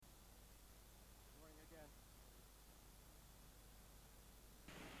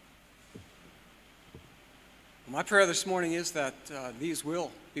My prayer this morning is that these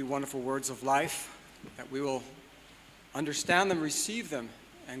will be wonderful words of life, that we will understand them, receive them,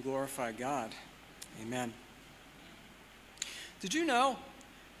 and glorify God. Amen. Did you know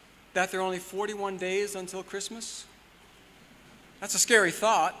that there are only 41 days until Christmas? That's a scary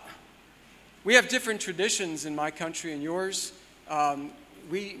thought. We have different traditions in my country and yours.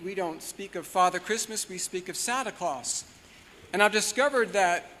 We don't speak of Father Christmas, we speak of Santa Claus. And I've discovered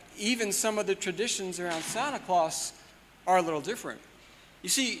that even some of the traditions around Santa Claus are a little different. You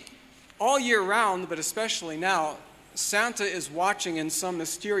see, all year round, but especially now, Santa is watching in some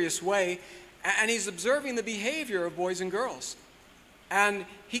mysterious way, and he's observing the behavior of boys and girls. And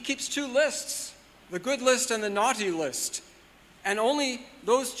he keeps two lists, the good list and the naughty list. And only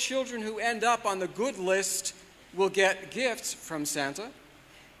those children who end up on the good list will get gifts from Santa.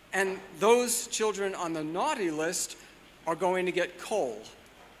 And those children on the naughty list are going to get coal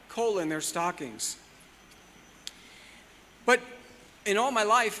in their stockings. But in all my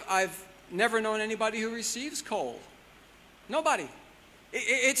life, I've never known anybody who receives coal. Nobody.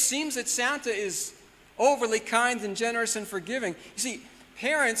 It seems that Santa is overly kind and generous and forgiving. You see,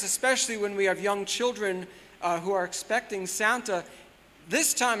 parents, especially when we have young children who are expecting Santa,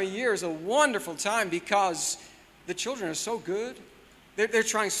 this time of year is a wonderful time because the children are so good. They're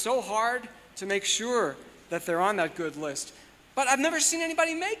trying so hard to make sure that they're on that good list. But I've never seen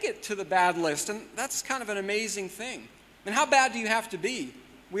anybody make it to the bad list, and that's kind of an amazing thing. And how bad do you have to be?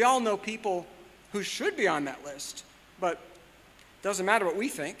 We all know people who should be on that list, but it doesn't matter what we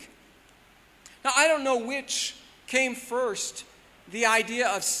think. Now, I don't know which came first, the idea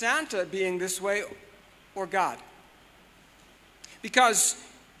of Santa being this way or God. Because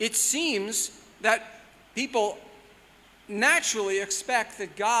it seems that people naturally expect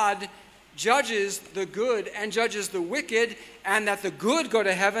that God judges the good and judges the wicked, and that the good go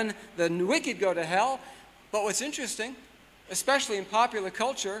to heaven, the wicked go to hell. But what's interesting, especially in popular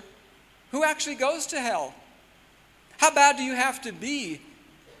culture, who actually goes to hell? How bad do you have to be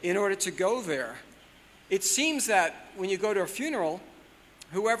in order to go there? It seems that when you go to a funeral,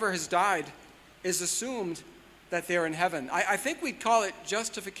 whoever has died is assumed that they're in heaven. I think we'd call it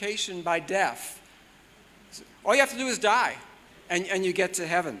justification by death. All you have to do is die, and you get to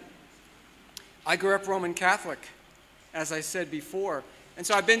heaven. I grew up Roman Catholic, as I said before, and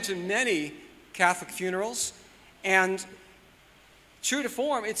so I've been to many Catholic funerals, and true to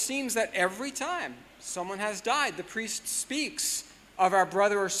form, it seems that every time someone has died, the priest speaks of our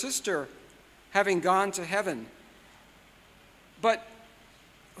brother or sister having gone to heaven. But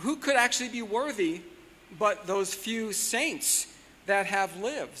who could actually be worthy but those few saints that have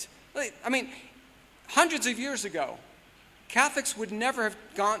lived? I mean, hundreds of years ago, Catholics would never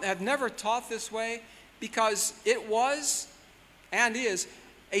have never taught this way, because it was and is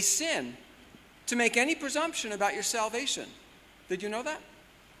a sin to make any presumption about your salvation. Did you know that?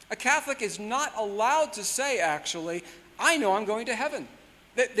 A Catholic is not allowed to say, actually, I know I'm going to heaven.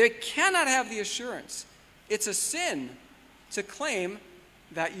 They cannot have the assurance. It's a sin to claim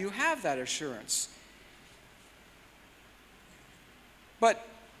that you have that assurance. But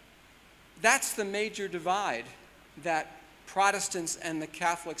that's the major divide that Protestants and the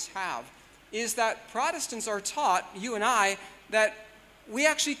Catholics have, is that Protestants are taught, you and I, that we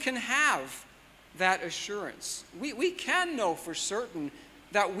actually can have that assurance. We can know for certain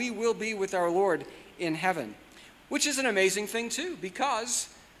that we will be with our Lord in heaven, which is an amazing thing too, because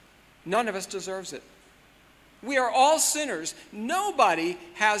none of us deserves it. We are all sinners. Nobody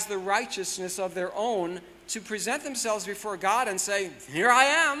has the righteousness of their own to present themselves before God and say, here I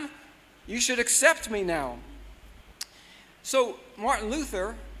am, you should accept me now. So Martin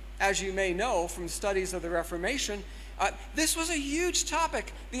Luther, as you may know from studies of the Reformation, this was a huge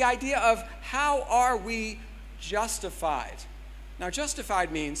topic, the idea of how are we justified. Now,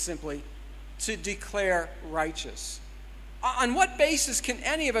 justified means simply to declare righteous. On what basis can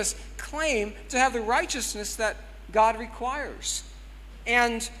any of us claim to have the righteousness that God requires?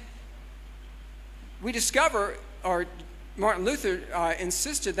 And we discover, or Martin Luther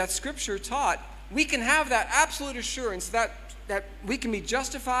insisted that Scripture taught, we can have that absolute assurance that we can be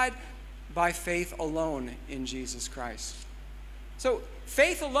justified by faith alone in Jesus Christ. So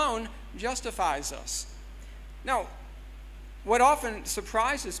faith alone justifies us. Now, what often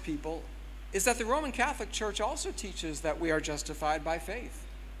surprises people is that the Roman Catholic Church also teaches that we are justified by faith.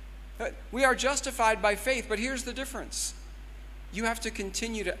 We are justified by faith, but here's the difference. You have to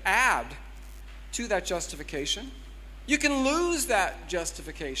continue to add to that justification. You can lose that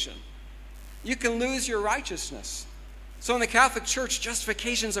justification. You can lose your righteousness. So in the Catholic Church,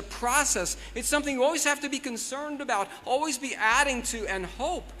 justification is a process. It's something you always have to be concerned about, always be adding to, and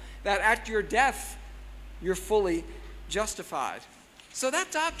hope that at your death, you're fully justified. So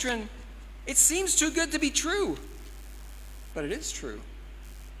that doctrine, it seems too good to be true, but it is true.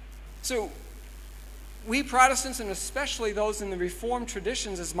 So we Protestants, and especially those in the Reformed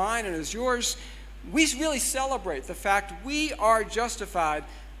traditions as mine and as yours, we really celebrate the fact we are justified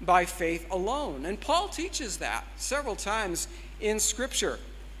by faith alone. And Paul teaches that several times in Scripture.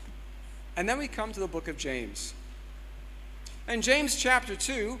 And then we come to the book of James. And James chapter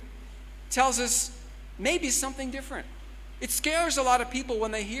 2 tells us maybe something different. It scares a lot of people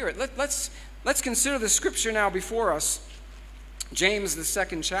when they hear it. Let's consider the Scripture now before us. James, the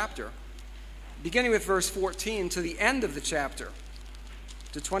 2nd chapter, beginning with verse 14 to the end of the chapter,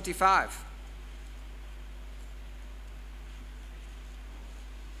 to 25.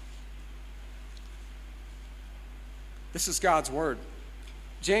 This is God's word.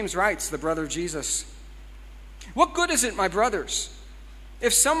 James writes, the brother of Jesus, "What good is it, my brothers,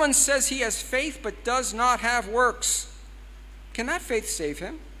 if someone says he has faith but does not have works? Can that faith save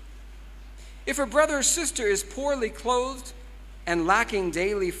him? If a brother or sister is poorly clothed and lacking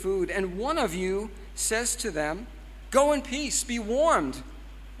daily food, and one of you says to them, 'Go in peace, be warmed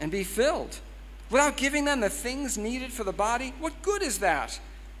and be filled,' without giving them the things needed for the body, what good is that?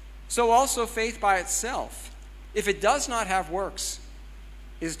 So also faith by itself, if it does not have works,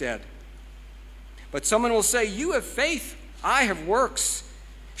 is dead. But someone will say, 'You have faith, I have works.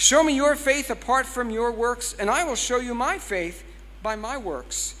 Show me your faith apart from your works, and I will show you my faith by my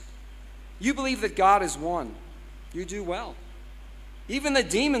works. You believe that God is one. You do well. Even the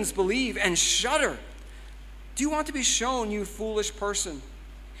demons believe and shudder. Do you want to be shown, you foolish person,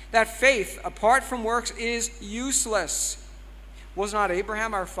 that faith apart from works is useless? Was not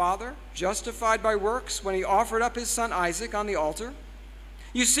Abraham our father justified by works when he offered up his son Isaac on the altar?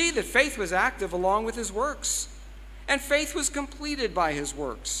 You see that faith was active along with his works, and faith was completed by his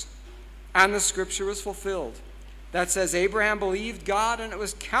works. And the scripture was fulfilled that says, Abraham believed God, and it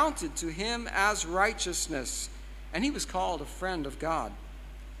was counted to him as righteousness, and he was called a friend of God.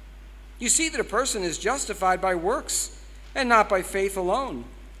 You see that a person is justified by works and not by faith alone.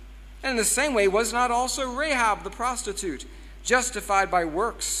 And in the same way was not also Rahab the prostitute justified by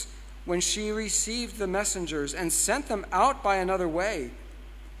works when she received the messengers and sent them out by another way?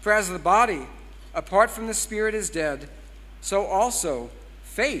 For as the body apart from the spirit is dead, so also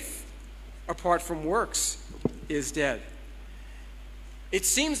faith apart from works is dead." It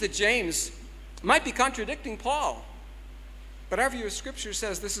seems that James might be contradicting Paul, but our view of Scripture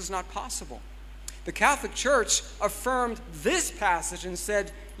says this is not possible. The Catholic Church affirmed this passage and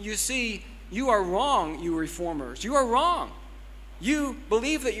said, you see, you are wrong, you reformers. You are wrong. You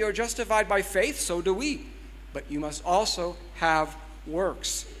believe that you are justified by faith, so do we. But you must also have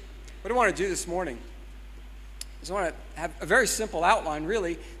works. What I want to do this morning is I want to have a very simple outline,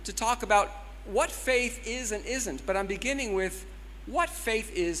 really, to talk about what faith is and isn't. But I'm beginning with what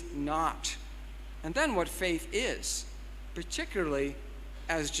faith is not, and then what faith is, particularly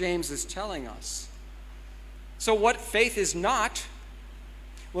as James is telling us. So what faith is not?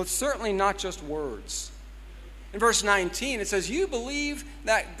 Well, it's certainly not just words. In verse 19, it says, "You believe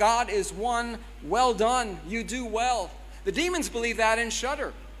that God is one. Well done. You do well." The demons believe that and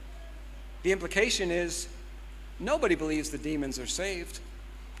shudder. The implication is nobody believes the demons are saved,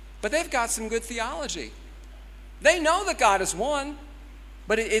 but they've got some good theology. They know that God is one,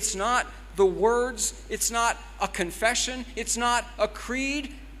 but it's not the words, it's not a confession, it's not a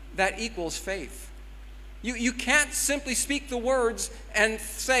creed that equals faith. You can't simply speak the words and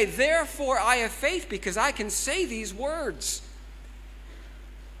say, therefore I have faith because I can say these words.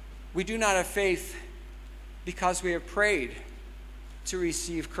 We do not have faith because we have prayed to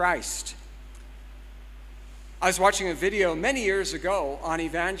receive Christ. I was watching a video many years ago on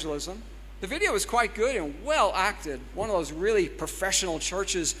evangelism. The video was quite good and well acted, one of those really professional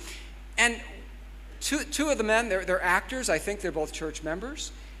churches. And two of the men, they're actors. I think they're both church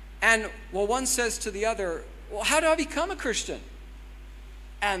members. And, well, one says to the other, "Well, how do I become a Christian?"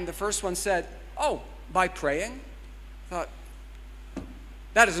 And the first one said, "Oh, by praying." I thought,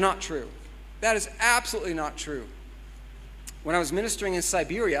 that is not true. That is absolutely not true. When I was ministering in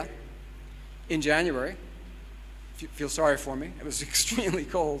Siberia in January, if you feel sorry for me, it was extremely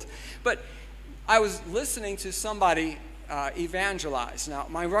cold, but I was listening to somebody evangelize. Now,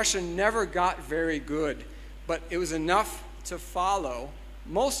 my Russian never got very good, but it was enough to follow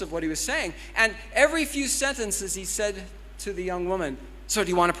most of what he was saying. And every few sentences he said to the young woman, "So do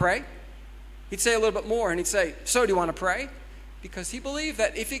you want to pray?" He'd say a little bit more and he'd say, "So do you want to pray?" Because he believed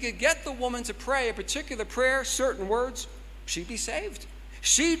that if he could get the woman to pray a particular prayer, certain words, she'd be saved.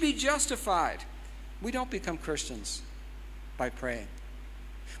 She'd be justified. We don't become Christians by praying.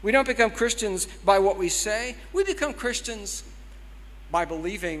 We don't become Christians by what we say. We become Christians by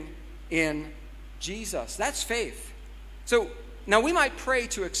believing in Jesus. That's faith. So now we might pray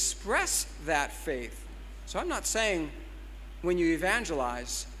to express that faith. So I'm not saying when you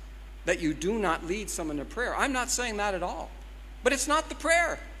evangelize that you do not lead someone to prayer. I'm not saying that at all. But it's not the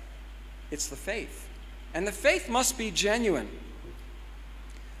prayer. It's the faith. And the faith must be genuine.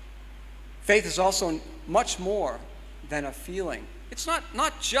 Faith is also much more than a feeling. It's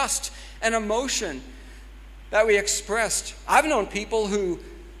not just an emotion that we expressed. I've known people who,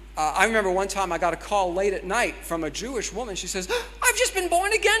 I remember one time I got a call late at night from a Jewish woman. She says, "I've just been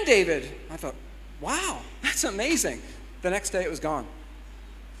born again, David." I thought, wow, that's amazing. The next day it was gone.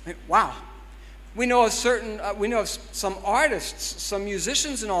 Wow. We know of some artists, some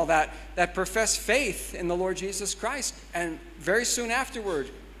musicians and all that profess faith in the Lord Jesus Christ, and very soon afterward,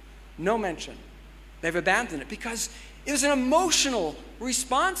 no mention. They've abandoned it because it was an emotional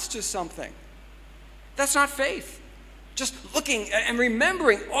response to something. That's not faith. Just looking and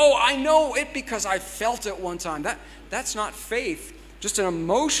remembering, oh, I know it because I felt it one time. That's not faith, just an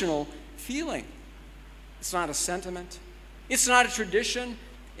emotional feeling. It's not a sentiment. It's not a tradition.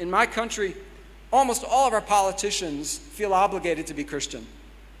 In my country, almost all of our politicians feel obligated to be Christian,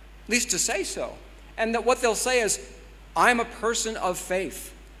 at least to say so. And that what they'll say is, I'm a person of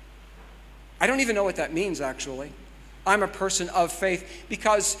faith. I don't even know what that means, actually. I'm a person of faith,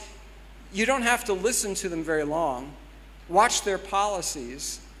 because you don't have to listen to them very long, watch their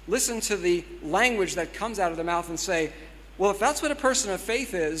policies, listen to the language that comes out of their mouth and say, well, if that's what a person of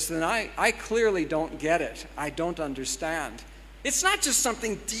faith is, then I clearly don't get it. I don't understand. It's not just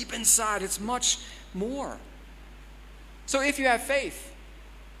something deep inside. It's much more. So if you have faith,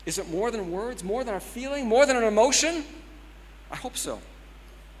 is it more than words, more than a feeling, more than an emotion? I hope so.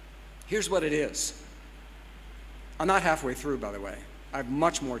 Here's what it is. I'm not halfway through, by the way. I have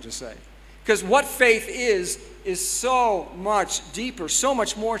much more to say. Because what faith is so much deeper, so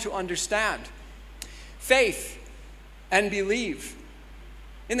much more to understand. Faith and believe.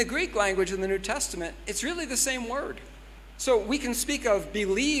 In the Greek language in the New Testament, it's really the same word. So we can speak of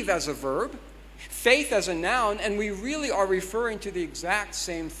believe as a verb, faith as a noun, and we really are referring to the exact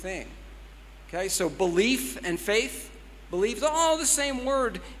same thing. Okay, so belief and faith, believe, all the same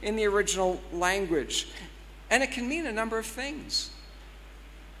word in the original language. And it can mean a number of things.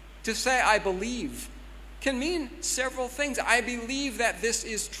 To say I believe can mean several things. I believe that this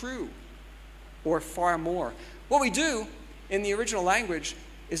is true, or far more. What we do in the original language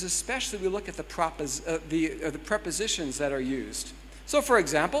is especially we look at the prepositions that are used. So, for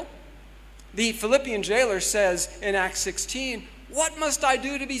example, the Philippian jailer says in Acts 16, "What must I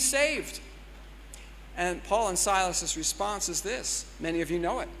do to be saved?" And Paul and Silas' response is this. Many of you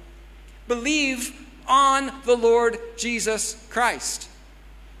know it. Believe on the Lord Jesus Christ.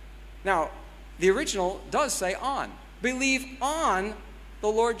 Now, the original does say on. Believe on the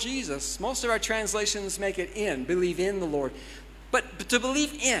Lord Jesus. Most of our translations make it in. Believe in the Lord. But to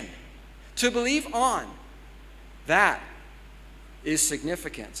believe in, to believe on, that is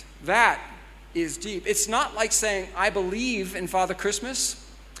significant. That is deep. It's not like saying, I believe in Father Christmas.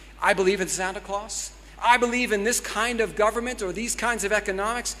 I believe in Santa Claus. I believe in this kind of government or these kinds of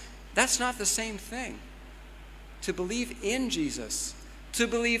economics. That's not the same thing. To believe in Jesus, to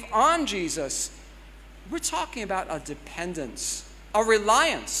believe on Jesus, we're talking about a dependence, a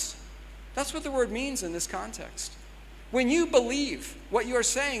reliance. That's what the word means in this context. When you believe, what you are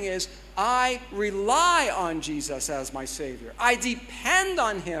saying is, I rely on Jesus as my Savior. I depend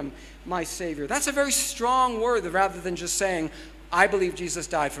on him, my Savior. That's a very strong word rather than just saying, I believe Jesus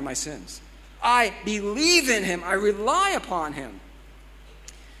died for my sins. I believe in him. I rely upon him.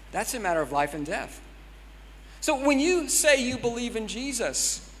 That's a matter of life and death. So when you say you believe in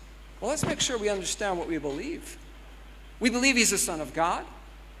Jesus, well, let's make sure we understand what we believe. We believe he's the Son of God.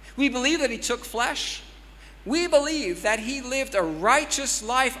 We believe that he took flesh. We believe that he lived a righteous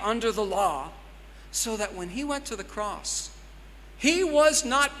life under the law so that when he went to the cross, he was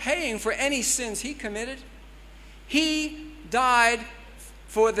not paying for any sins he committed. He died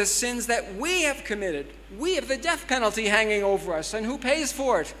for the sins that we have committed. We have the death penalty hanging over us. And who pays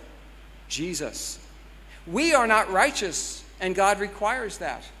for it? Jesus. We are not righteous, and God requires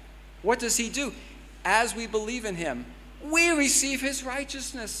that. What does he do? As we believe in him, we receive his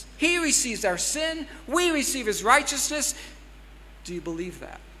righteousness. He receives our sin. We receive his righteousness. Do you believe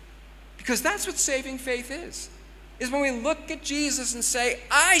that? Because that's what saving faith is when we look at Jesus and say,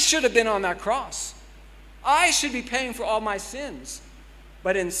 I should have been on that cross. I should be paying for all my sins.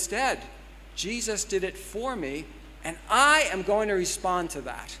 But instead, Jesus did it for me, and I am going to respond to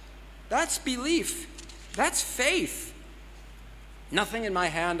that. That's belief. That's faith. Nothing in my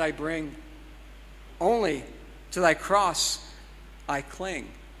hand I bring, only to thy cross I cling.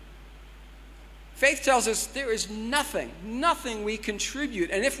 Faith tells us there is nothing we contribute.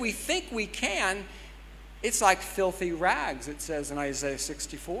 And if we think we can, it's like filthy rags, it says in Isaiah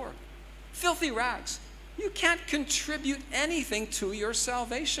 64. Filthy rags. You can't contribute anything to your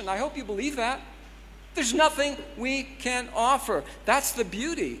salvation. I hope you believe that. There's nothing we can offer. That's the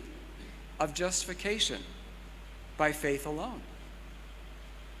beauty of justification by faith alone.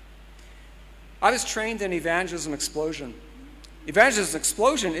 I was trained in Evangelism Explosion. Evangelism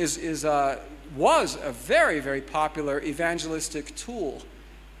Explosion was a very, very popular evangelistic tool.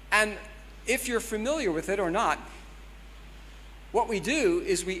 And if you're familiar with it or not, what we do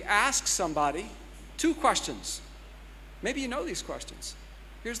is we ask somebody 2 questions. Maybe you know these questions.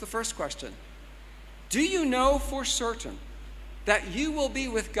 Here's the first question. Do you know for certain that you will be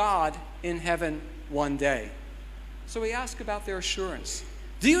with God in heaven one day? So we ask about their assurance.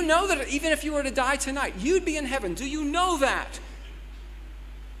 Do you know that even if you were to die tonight, you'd be in heaven? Do you know that?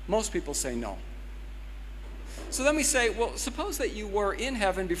 Most people say no. So then we say, well, suppose that you were in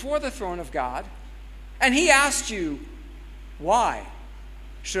heaven before the throne of God, and he asked you, why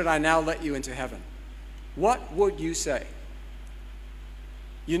should I now let you into heaven? What would you say?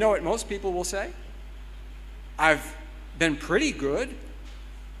 You know what most people will say? I've been pretty good.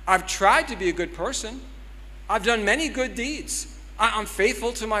 I've tried to be a good person. I've done many good deeds. I'm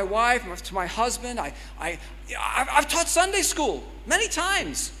faithful to my wife, to my husband. I've taught Sunday school many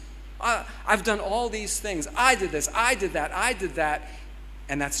times. I've done all these things. I did this, I did that, I did that.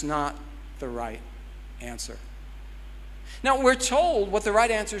 And that's not the right answer. Now, we're told what the right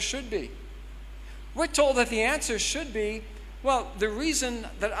answer should be. We're told that the answer should be, well, the reason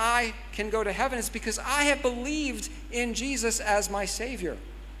that I can go to heaven is because I have believed in Jesus as my Savior.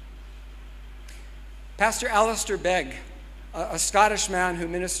 Pastor Alistair Begg, a Scottish man who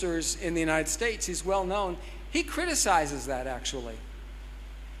ministers in the United States, he's well known, he criticizes that actually.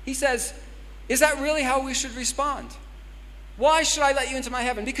 He says, is that really how we should respond? Why should I let you into my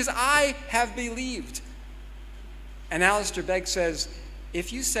heaven? Because I have believed. And Alistair Begg says,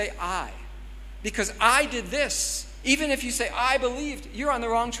 if you say I, because I did this, even if you say I believed, you're on the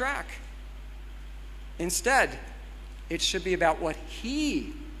wrong track. Instead, it should be about what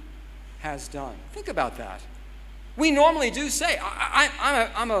he has done. Think about that. We normally do say,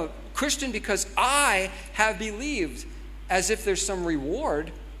 I'm a Christian because I have believed, as if there's some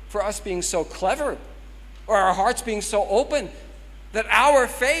reward for us being so clever or our hearts being so open that our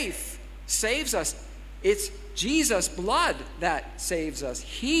faith saves us. It's Jesus' blood that saves us.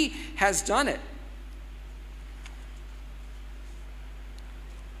 He has done it.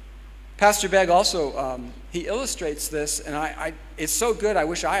 Pastor Begg also, he illustrates this, and it's so good I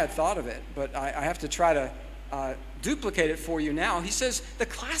wish I had thought of it, but I have to try to duplicate it for you now. He says the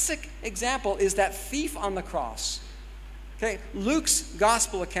classic example is that thief on the cross. Okay, Luke's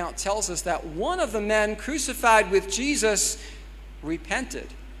gospel account tells us that one of the men crucified with Jesus repented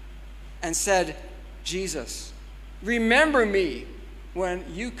and said, Jesus, remember me when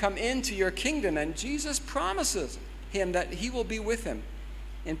you come into your kingdom. And Jesus promises him that he will be with him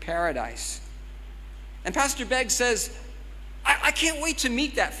in paradise. And Pastor Begg says, I can't wait to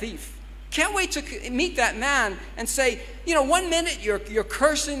meet that thief. Can't wait to meet that man and say, one minute you're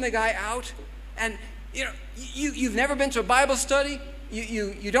cursing the guy out, and you've never been to a Bible study,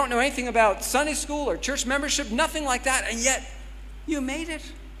 you don't know anything about Sunday school or church membership, nothing like that, and yet you made it.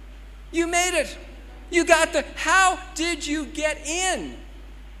 You made it. You got how did you get in?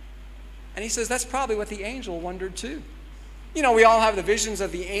 And he says that's probably what the angel wondered too. We all have the visions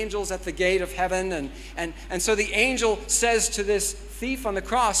of the angels at the gate of heaven, and so the angel says to this thief on the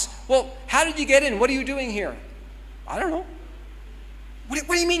cross, well, how did you get in? What are you doing here? I don't know. What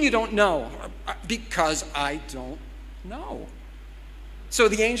do you mean you don't know? Because I don't know. So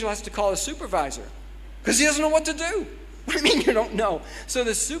the angel has to call a supervisor because he doesn't know what to do. What do you mean you don't know? So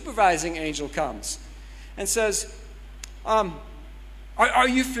the supervising angel comes and says, are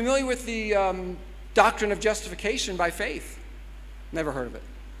you familiar with the doctrine of justification by faith? Never heard of it.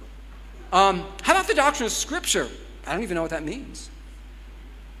 How about the doctrine of Scripture? I don't even know what that means.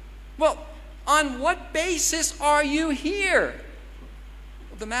 Well, on what basis are you here?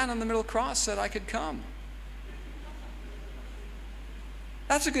 Well, the man on the middle cross said I could come.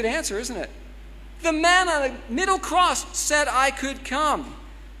 That's a good answer, isn't it? The man on the middle cross said I could come.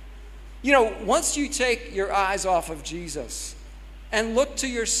 Once you take your eyes off of Jesus and look to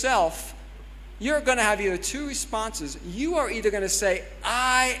yourself, you're going to have either 2 responses. You are either going to say,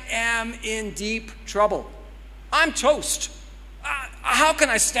 I am in deep trouble. I'm toast. How can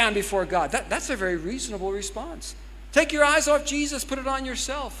I stand before God? That's a very reasonable response. Take your eyes off Jesus, put it on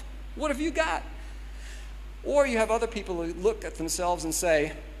yourself. What have you got? Or you have other people who look at themselves and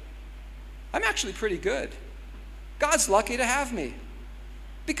say, I'm actually pretty good. God's lucky to have me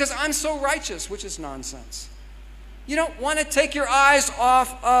because I'm so righteous, which is nonsense. You don't want to take your eyes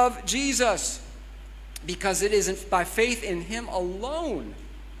off of Jesus because it isn't by faith in him alone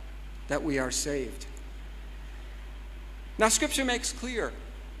that we are saved. Now, Scripture makes clear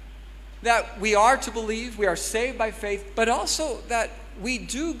that we are to believe, we are saved by faith, but also that we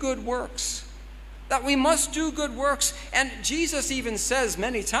do good works, that we must do good works. And Jesus even says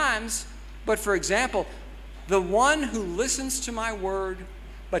many times, but for example, the one who listens to my word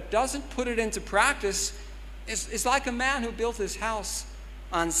but doesn't put it into practice is like a man who built his house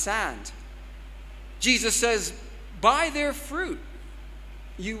on sand. Jesus says, by their fruit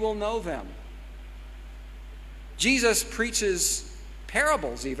you will know them. Jesus preaches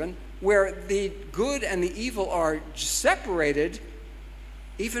parables even, where the good and the evil are separated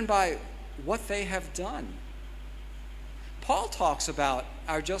even by what they have done. Paul talks about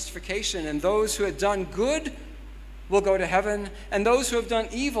our justification, and those who have done good will go to heaven, and those who have done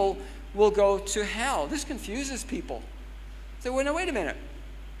evil will go to hell. This confuses people. They say, well, no, wait a minute.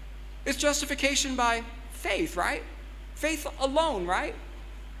 It's justification by faith, right? Faith alone, right?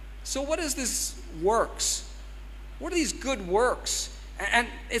 So what is this works? What are these good works? And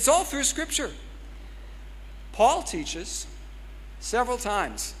it's all through Scripture. Paul teaches several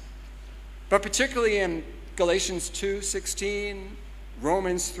times, but particularly in Galatians 2:16,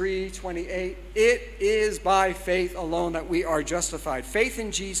 Romans 3:28, it is by faith alone that we are justified. Faith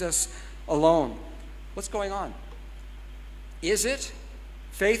in Jesus alone. What's going on? Is it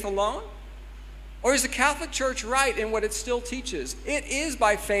faith alone? Or is the Catholic Church right in what it still teaches? It is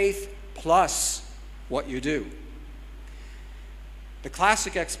by faith plus what you do. The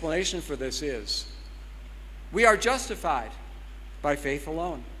classic explanation for this is, we are justified by faith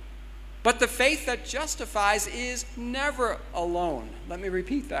alone. But the faith that justifies is never alone. Let me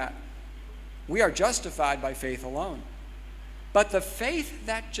repeat that. We are justified by faith alone. But the faith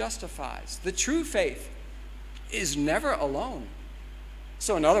that justifies, the true faith, is never alone.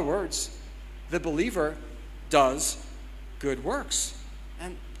 So in other words, the believer does good works.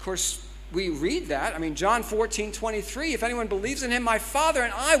 And of course, we read that. I mean, John 14:23, if anyone believes in him, my Father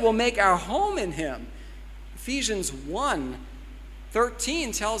and I will make our home in him. Ephesians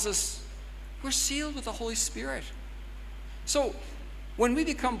 1:13 tells us we're sealed with the Holy Spirit. So when we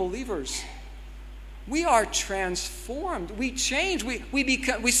become believers, we are transformed. We change.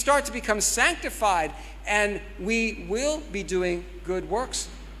 We start to become sanctified, and we will be doing good works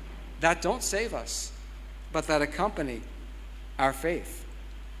that don't save us, but that accompany our faith.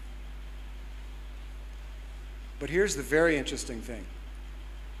 But here's the very interesting thing.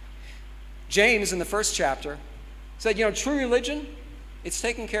 James, in the first chapter, said, true religion, it's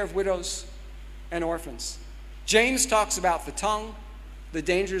taking care of widows and orphans. James talks about the tongue, the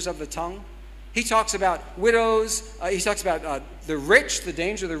dangers of the tongue. He talks about widows. He talks about the rich, the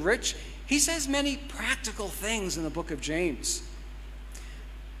danger of the rich. He says many practical things in the book of James.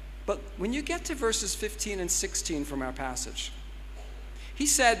 But when you get to verses 15 and 16 from our passage, he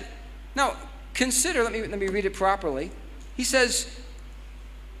said, now consider, let me read it properly. He says,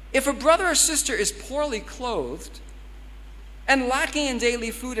 if a brother or sister is poorly clothed and lacking in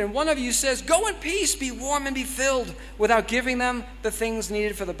daily food, and one of you says, go in peace, be warm and be filled, without giving them the things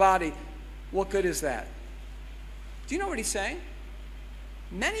needed for the body, what good is that? Do you know what he's saying?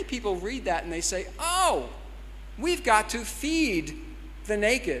 Many people read that and they say, oh, we've got to feed the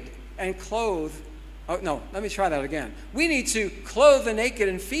naked and clothe. Oh, no, let me try that again. We need to clothe the naked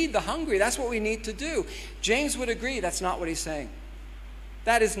and feed the hungry. That's what we need to do. James would agree that's not what he's saying.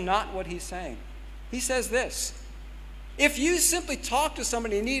 That is not what he's saying. He says this. If you simply talk to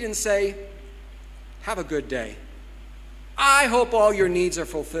somebody in need and say, have a good day, I hope all your needs are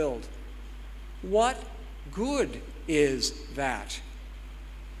fulfilled, what good is that?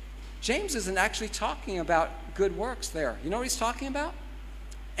 James isn't actually talking about good works there. You know what he's talking about?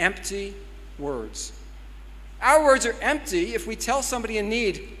 Empty words. Our words are empty if we tell somebody in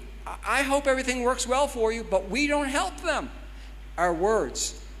need, I hope everything works well for you, but we don't help them. Our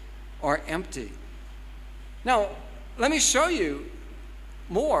words are empty. Now, let me show you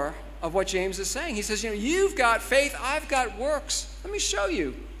more of what James is saying. He says, you've got faith, I've got works. Let me show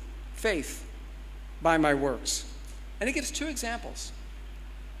you faith by my works. And he gives two examples.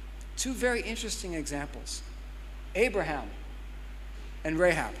 Two very interesting examples. Abraham and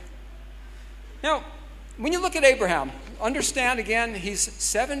Rahab. Now, when you look at Abraham, understand again, he's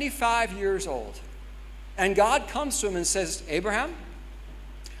 75 years old. And God comes to him and says, Abraham,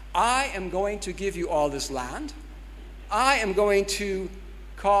 I am going to give you all this land. I am going to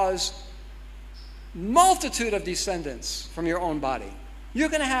cause multitude of descendants from your own body. You're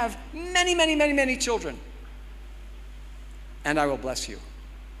going to have many, many, many, many children. And I will bless you.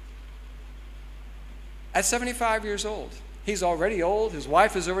 At 75 years old, he's already old. His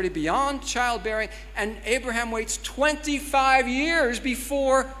wife is already beyond childbearing. And Abraham waits 25 years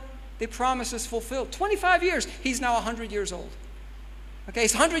before the promise is fulfilled. 25 years. He's now 100 years old. Okay,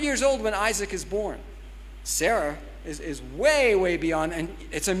 he's 100 years old when Isaac is born. Sarah is way, way beyond, and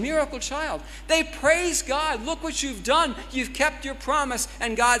it's a miracle child. They praise God. Look what you've done. You've kept your promise.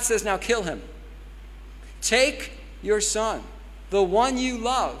 And God says, now kill him. Take your son, the one you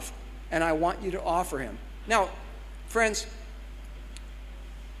love, and I want you to offer him. Now, friends,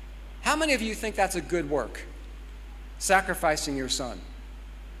 how many of you think that's a good work? Sacrificing your son.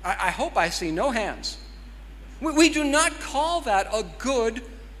 I hope I see no hands. We do not call that a good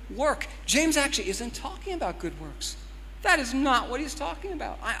work. James actually isn't talking about good works. That is not what he's talking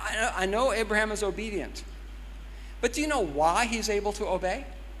about. I know Abraham is obedient. But do you know why he's able to obey?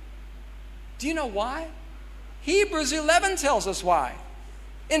 Do you know why? Hebrews 11 tells us why.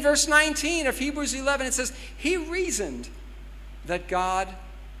 In verse 19 of Hebrews 11, it says, he reasoned that God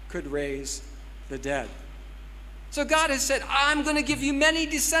could raise the dead. So God has said, I'm going to give you many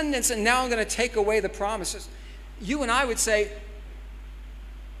descendants, and now I'm going to take away the promises. You and I would say,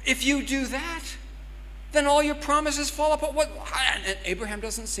 if you do that, then all your promises fall apart. And Abraham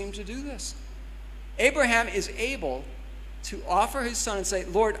doesn't seem to do this. Abraham is able to offer his son and say,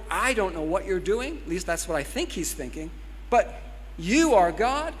 Lord, I don't know what you're doing. At least that's what I think he's thinking. But you are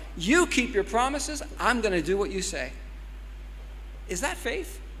God. You keep your promises. I'm going to do what you say. Is that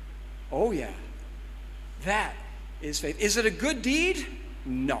faith? Oh, yeah. That is faith. Is it a good deed?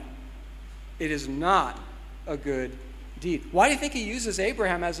 No. It is not a good deed. Why do you think he uses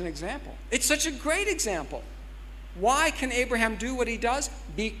Abraham as an example? It's such a great example. Why can Abraham do what he does?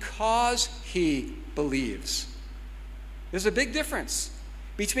 Because he believes. There's a big difference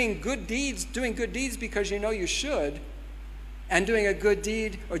between good deeds, doing good deeds because you know you should, and doing a good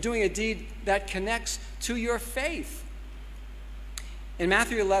deed or doing a deed that connects to your faith. In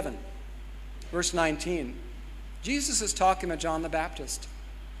Matthew 11, verse 19, Jesus is talking to John the Baptist,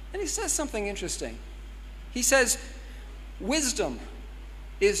 and he says something interesting. He says, wisdom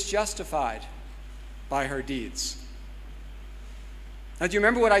is justified by her deeds. Now, do you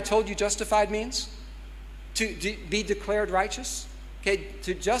remember what I told you justified means? To be declared righteous? Okay,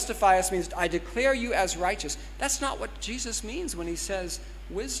 to justify us means I declare you as righteous. That's not what Jesus means when he says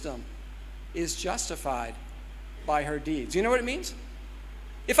wisdom is justified by her deeds. You know what it means?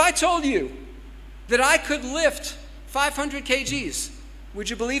 If I told you that I could lift 500 kgs, would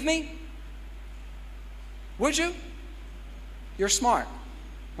you believe me? Would you? You're smart,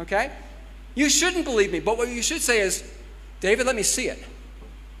 okay? You shouldn't believe me, but what you should say is, David, let me see it.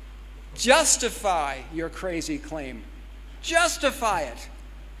 Justify your crazy claim. Justify it.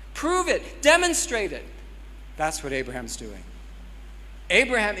 Prove it. Demonstrate it. That's what Abraham's doing.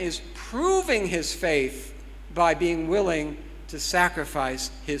 Abraham is proving his faith by being willing to sacrifice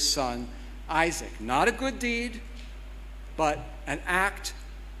his son, Isaac. Not a good deed, but an act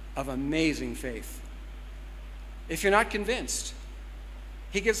of amazing faith. If you're not convinced,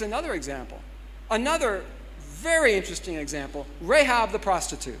 he gives another example. Another very interesting example, Rahab the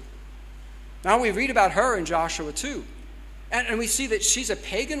prostitute. Now we read about her in Joshua 2. And we see that she's a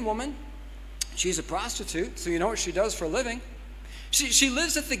pagan woman. She's a prostitute, so you know what she does for a living. She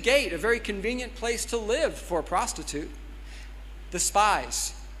lives at the gate, a very convenient place to live for a prostitute. The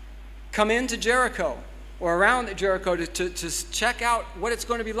spies come into Jericho or around Jericho to check out what it's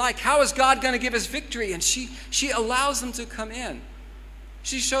going to be like. How is God going to give us victory? And she allows them to come in.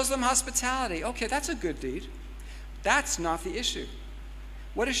 She shows them hospitality. Okay, that's a good deed. That's not the issue.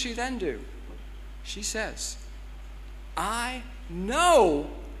 What does she then do? She says, I know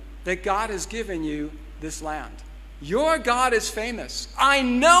that God has given you this land. Your God is famous. I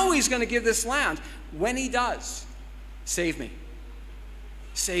know he's going to give this land. When he does, save me.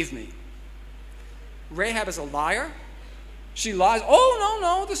 Save me. Rahab is a liar. She lies. Oh,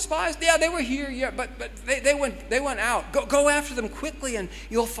 no, the spies. Yeah, they were here. Yeah, but they went out. Go after them quickly and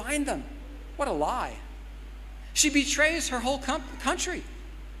you'll find them. What a lie. She betrays her whole country.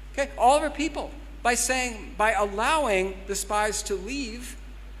 Okay, all of her people by allowing the spies to leave.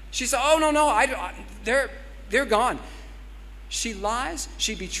 She said, "Oh no, they're gone." She lies.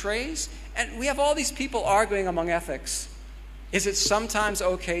 She betrays, and we have all these people arguing among ethics. Is it sometimes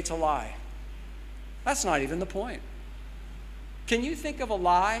okay to lie? That's not even the point. Can you think of a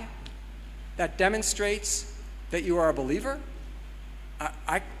lie that demonstrates that you are a believer?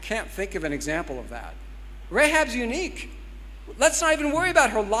 I can't think of an example of that. Rahab's unique. Let's not even worry about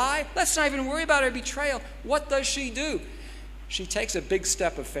her lie. Let's not even worry about her betrayal. What does she do? She takes a big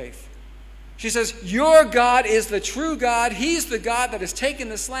step of faith. She says, your God is the true God. He's the God that has taken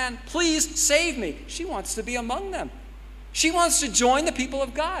this land. Please save me. She wants to be among them. She wants to join the people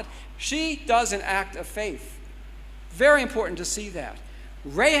of God. She does an act of faith. Very important to see that.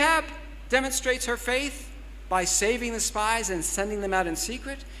 Rahab demonstrates her faith by saving the spies and sending them out in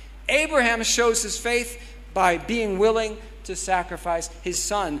secret. Abraham shows his faith by being willing to sacrifice his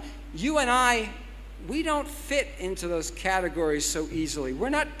son. You and I, we don't fit into those categories so easily. We're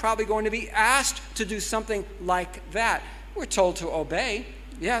not probably going to be asked to do something like that. We're told to obey,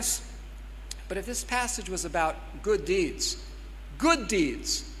 yes. But if this passage was about good deeds,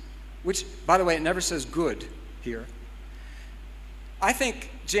 which, by the way, it never says good here, I think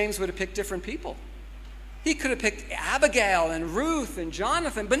James would have picked different people. He could have picked Abigail and Ruth and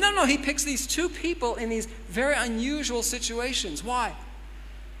Jonathan, but no, he picks these two people in these very unusual situations. Why?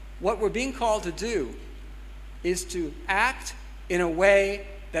 What we're being called to do is to act in a way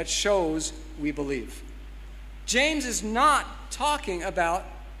that shows we believe. James is not talking about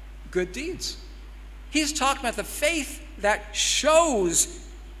good deeds. He's talking about the faith that shows,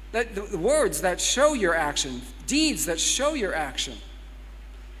 that the words that show your action, deeds that show your action.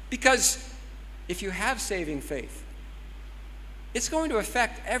 Because if you have saving faith, it's going to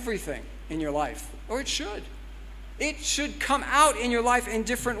affect everything in your life, or it should. It should come out in your life in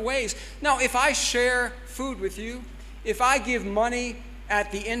different ways. Now, if I share food with you, if I give money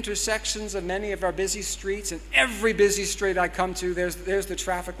at the intersections of many of our busy streets, and every busy street I come to, there's the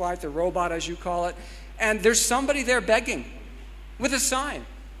traffic light, the robot as you call it, and there's somebody there begging with a sign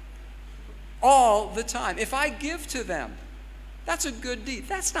all the time. If I give to them, that's a good deed.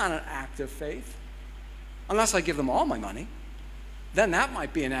 That's not an act of faith. Unless I give them all my money, then that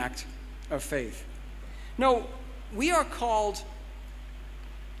might be an act of faith. No, we are called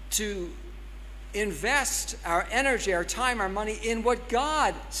to invest our energy, our time, our money in what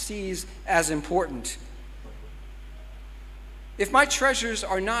God sees as important. If my treasures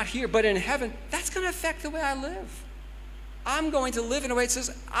are not here but in heaven, that's going to affect the way I live. I'm going to live in a way that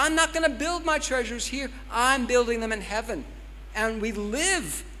says, I'm not going to build my treasures here. I'm building them in heaven. And we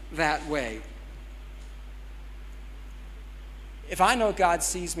live that way. If I know God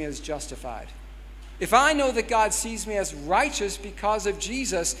sees me as justified, if I know that God sees me as righteous because of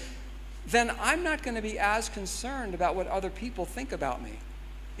Jesus, then I'm not going to be as concerned about what other people think about me.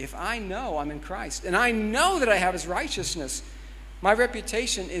 If I know I'm in Christ and I know that I have his righteousness, my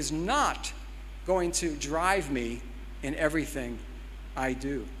reputation is not going to drive me in everything I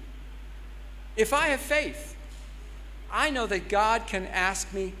do. If I have faith, I know that God can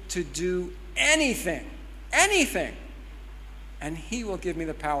ask me to do anything, and he will give me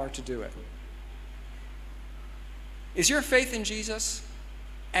the power to do it. Is your faith in Jesus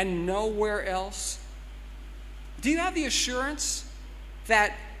and nowhere else? Do you have the assurance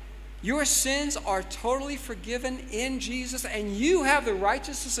that your sins are totally forgiven in Jesus and you have the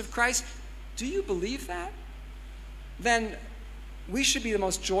righteousness of Christ? Do you believe that? Then we should be the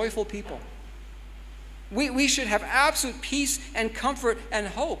most joyful people. We should have absolute peace and comfort and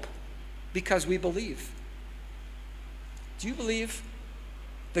hope because we believe. Do you believe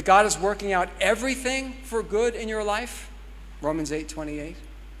that God is working out everything for good in your life? Romans 8:28.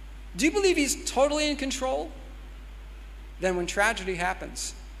 Do you believe he's totally in control? Then when tragedy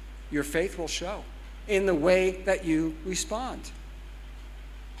happens, your faith will show in the way that you respond.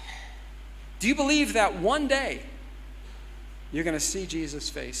 Do you believe that one day you're going to see Jesus'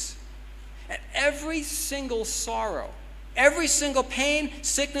 face? And every single sorrow, every single pain,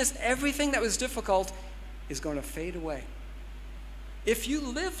 sickness, everything that was difficult is going to fade away. If you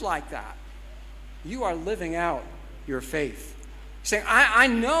live like that, you are living out your faith. Saying, I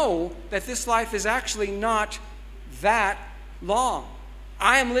know that this life is actually not that long.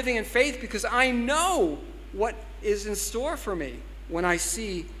 I am living in faith because I know what is in store for me when I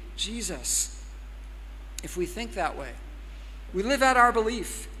see Jesus. If we think that way, we live out our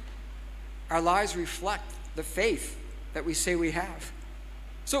belief. Our lives reflect the faith that we say we have.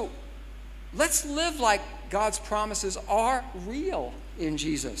 So let's live like God's promises are real in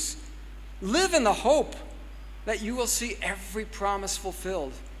Jesus. Live in the hope that you will see every promise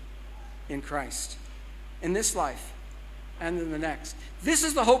fulfilled in Christ, in this life and in the next. This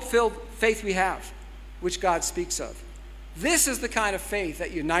is the hope-filled faith we have, which God speaks of. This is the kind of faith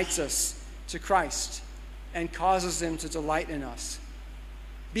that unites us to Christ and causes him to delight in us.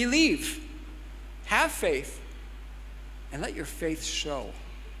 Believe, have faith, and let your faith show.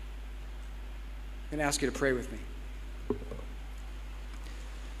 I'm going to ask you to pray with me.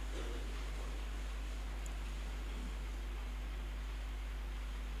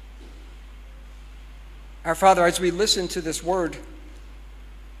 Our Father, as we listen to this word,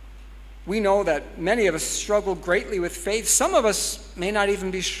 we know that many of us struggle greatly with faith. Some of us may not even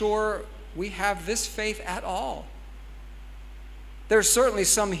be sure we have this faith at all. There are certainly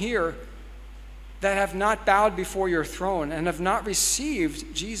some here that have not bowed before your throne and have not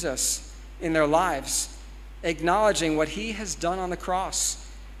received Jesus in their lives, acknowledging what he has done on the cross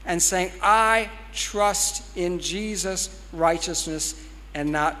and saying, I trust in Jesus' righteousness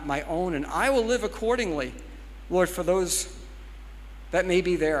and not my own, and I will live accordingly. Lord, for those that may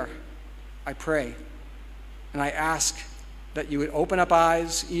be there, I pray and I ask that you would open up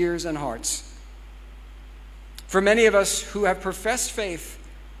eyes, ears, and hearts. For many of us who have professed faith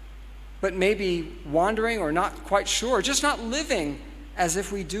but may be wandering or not quite sure, just not living as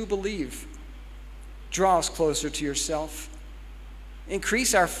if we do believe, draw us closer to yourself.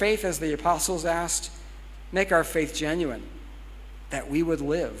 Increase our faith as the apostles asked. Make our faith genuine, that we would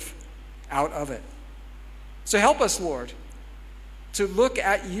live out of it. So help us, Lord, to look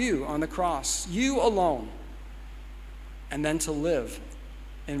at you on the cross, you alone, and then to live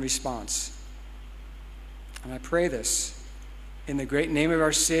in response. And I pray this in the great name of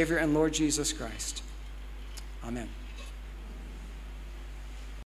our Savior and Lord Jesus Christ. Amen.